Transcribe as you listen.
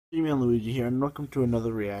Email Luigi here, and welcome to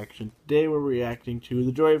another reaction. Today we're reacting to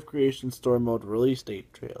the Joy of Creation Story Mode release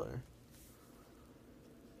date trailer.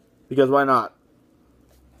 Because why not?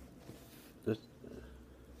 Just,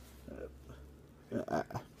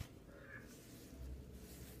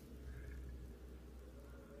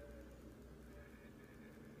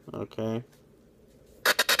 okay.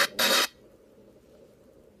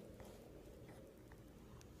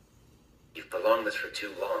 You've prolonged this for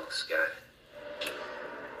too long, Scott.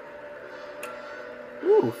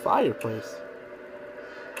 Ooh, fireplace.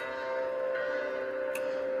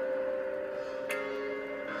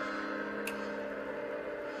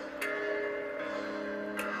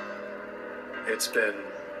 It's been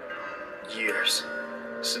years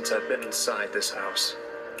since I've been inside this house.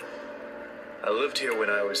 I lived here when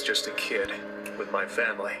I was just a kid with my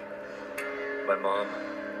family. My mom,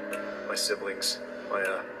 my siblings,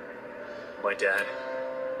 my dad.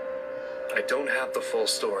 I don't have the full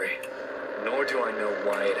story, nor do I know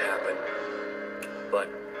why it happened, but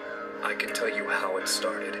I can tell you how it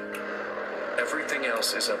started. Everything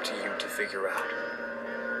else is up to you to figure out.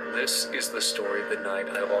 This is the story of the night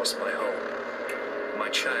I lost my home, my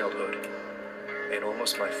childhood, and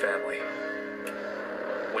almost my family.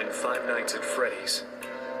 When Five Nights at Freddy's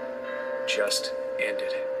just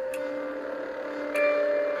ended.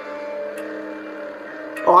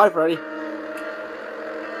 Oh, hi, Freddy.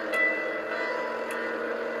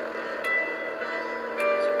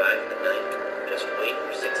 Surviving the night, just wait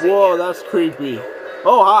for 6 a.m. Whoa, that's creepy.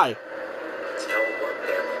 Oh, hi. Let's tell what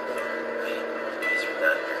they're for. These are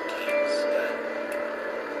not your games, Scott.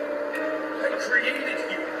 I created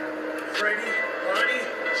you. Freddy, Bonnie,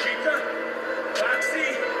 Chica, Foxy.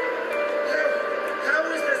 How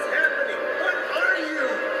is this happening? What are you?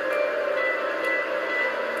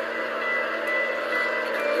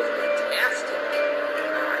 You're fantastic.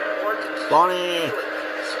 I want to keep Bonnie. feeling like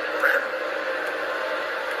this forever.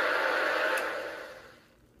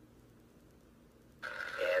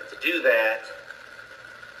 And to do that,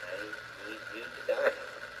 I need you to die.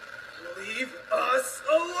 Leave us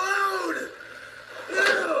alone!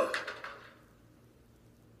 Ew.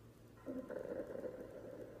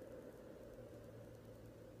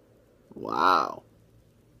 Wow.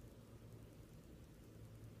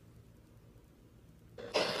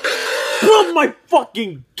 Oh my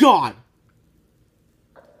fucking god!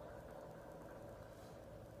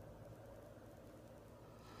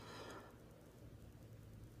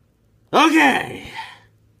 Okay!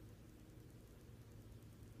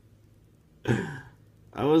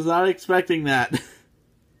 I was not expecting that.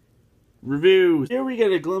 Reviews. Here we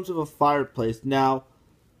get a glimpse of a fireplace. Now,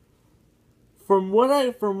 from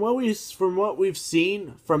what we've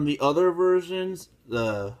seen from the other versions,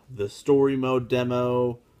 the story mode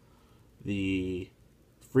demo, the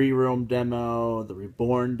free roam demo, the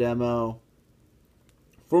reborn demo,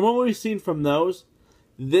 from what we've seen from those,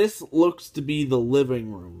 this looks to be the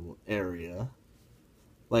living room area.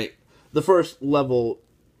 Like, the first level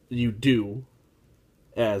you do,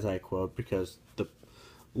 as I quote, because the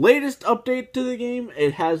latest update to the game,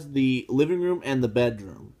 it has the living room and the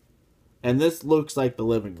bedroom. And this looks like the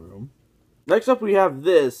living room. Next up we have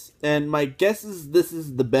this, and my guess is this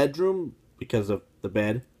is the bedroom because of the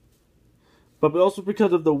bed. But also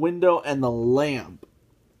because of the window and the lamp.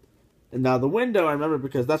 And now the window, I remember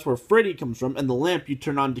because that's where Freddy comes from, and the lamp you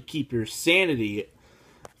turn on to keep your sanity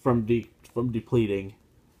from depleting.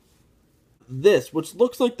 This, which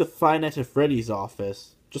looks like the Five Nights at Freddy's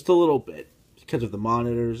office, just a little bit, because of the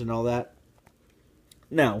monitors and all that.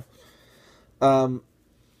 Now,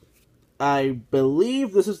 I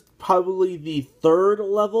believe this is probably the third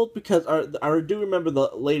level, because I do remember the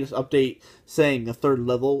latest update saying the third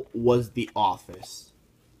level was the office.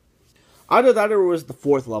 Either that or it was the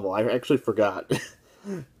fourth level. I actually forgot.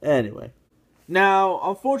 Anyway, now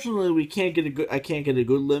unfortunately I can't get a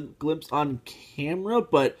good glimpse on camera,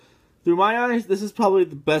 but through my eyes, this is probably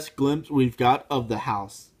the best glimpse we've got of the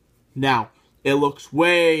house. Now, it looks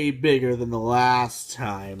way bigger than the last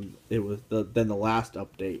time than the last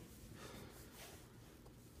update.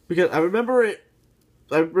 Because I remember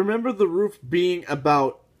the roof being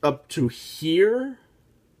about up to here.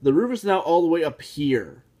 The roof is now all the way up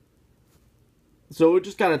here. So it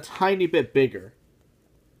just got a tiny bit bigger.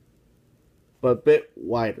 But a bit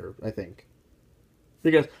wider, I think.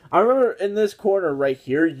 Because I remember in this corner right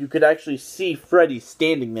here, you could actually see Freddy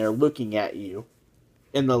standing there looking at you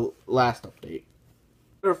in the last update.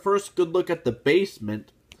 Our first good look at the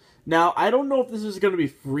basement. Now, I don't know if this is going to be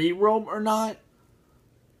free roam or not.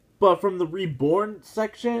 But from the Reborn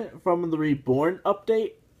section, from the Reborn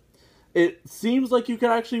update, it seems like you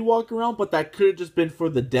could actually walk around, but that could have just been for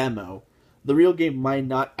the demo. the real game might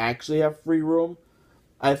not actually have free roam.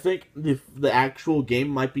 I think the actual game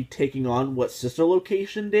might be taking on what Sister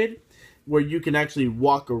Location did, where you can actually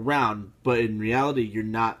walk around, but in reality, you're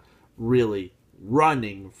not really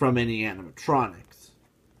running from any animatronics.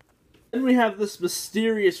 Then we have this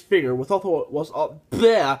mysterious figure with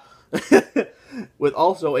with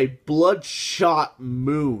also a bloodshot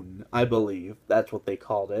moon, I believe. That's what they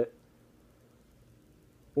called it.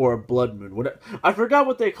 Or a blood moon. Whatever. I forgot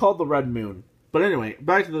what they called the red moon. But anyway,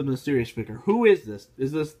 back to the mysterious figure. Who is this?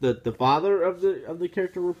 Is this the father of the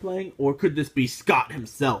character we're playing? Or could this be Scott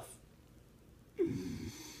himself?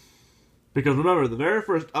 Because remember, the very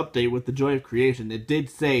first update with the Joy of Creation, it did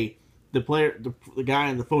say the guy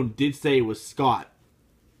on the phone did say it was Scott.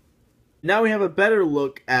 Now we have a better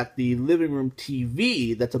look at the living room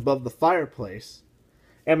TV that's above the fireplace.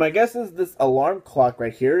 And my guess is this alarm clock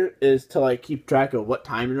right here is to like keep track of what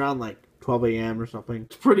time you're on, like 12 a.m. or something.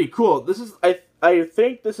 It's pretty cool. This is I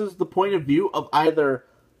think this is the point of view of either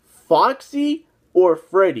Foxy or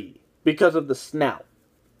Freddy because of the snout.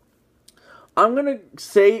 I'm gonna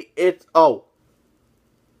say it's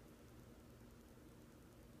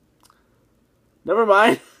never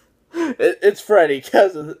mind. It's Freddy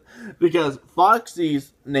because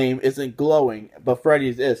Foxy's name isn't glowing, but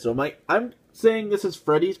Freddy's is. So I'm saying this is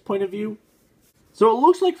Freddy's point of view. So it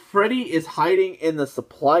looks like Freddy is hiding in the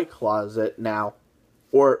supply closet now,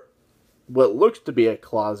 or what looks to be a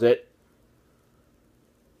closet.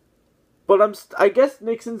 But I guess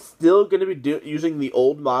Nixon's still going to be using the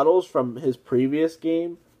old models from his previous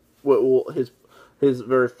game, his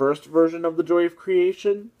very first version of the Joy of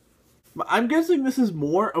Creation. I'm guessing this is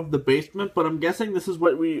more of the basement, but I'm guessing this is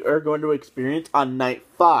what we are going to experience on night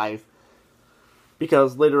 5.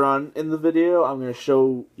 Because later on in the video, I'm going to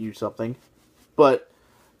show you something. But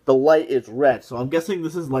the light is red, so I'm guessing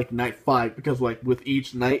this is like night 5. Because like with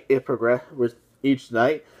each night, it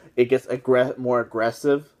gets more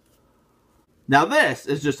aggressive. Now this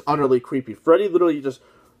is just utterly creepy. Freddy literally just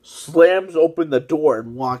slams open the door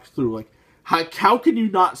and walks through. Like, how can you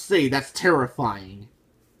not say that's terrifying?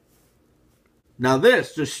 Now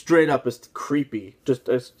this, just straight up, is creepy. Just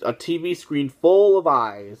a TV screen full of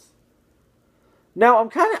eyes. Now, I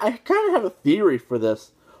kind of have a theory for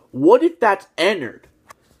this. What if that's Ennard?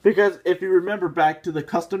 Because if you remember back to the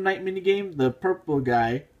custom night minigame, the purple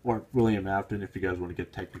guy, or William Afton, if you guys want to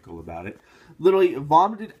get technical about it, literally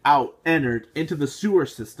vomited out Ennard into the sewer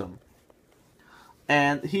system.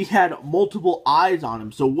 And he had multiple eyes on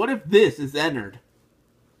him. So what if this is Ennard?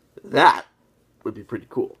 That would be pretty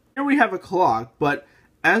cool. Here we have a clock, but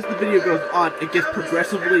as the video goes on, it gets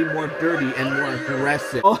progressively more dirty and more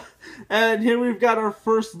aggressive. Oh, and here we've got our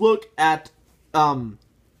first look at, what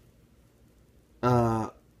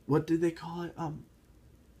did they call it?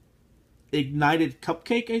 Ignited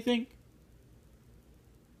cupcake, I think?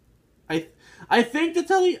 I think that's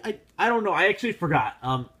how I don't know, I actually forgot.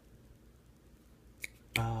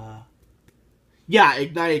 Yeah,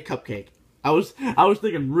 ignited cupcake. I was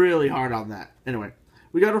thinking really hard on that. Anyway.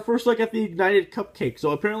 We got our first look at the ignited cupcake. So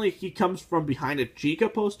apparently he comes from behind a Chica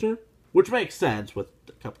poster, which makes sense with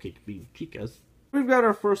the cupcake being Chica's. We've got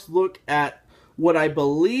our first look at what I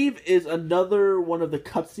believe is another one of the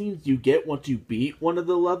cutscenes you get once you beat one of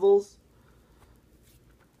the levels.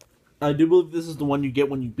 I do believe this is the one you get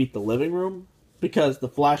when you beat the living room, because the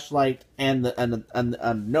flashlight and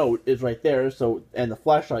the note is right there. So and the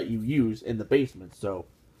flashlight you use in the basement. So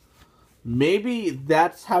maybe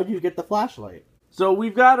that's how you get the flashlight. So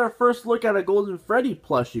we've got our first look at a Golden Freddy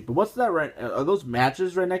plushie, but what's that right? Are those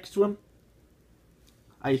matches right next to him?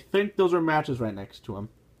 I think those are matches right next to him.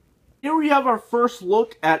 Here we have our first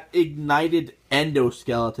look at ignited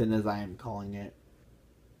endoskeleton, as I am calling it.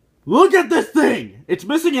 Look at this thing! It's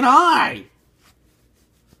missing an eye!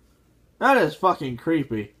 That is fucking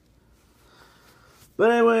creepy.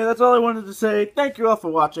 But anyway, that's all I wanted to say. Thank you all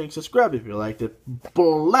for watching. Subscribe if you liked it.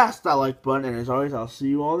 Blast that like button, and as always, I'll see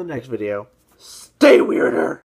you all in the next video. Stay weirder!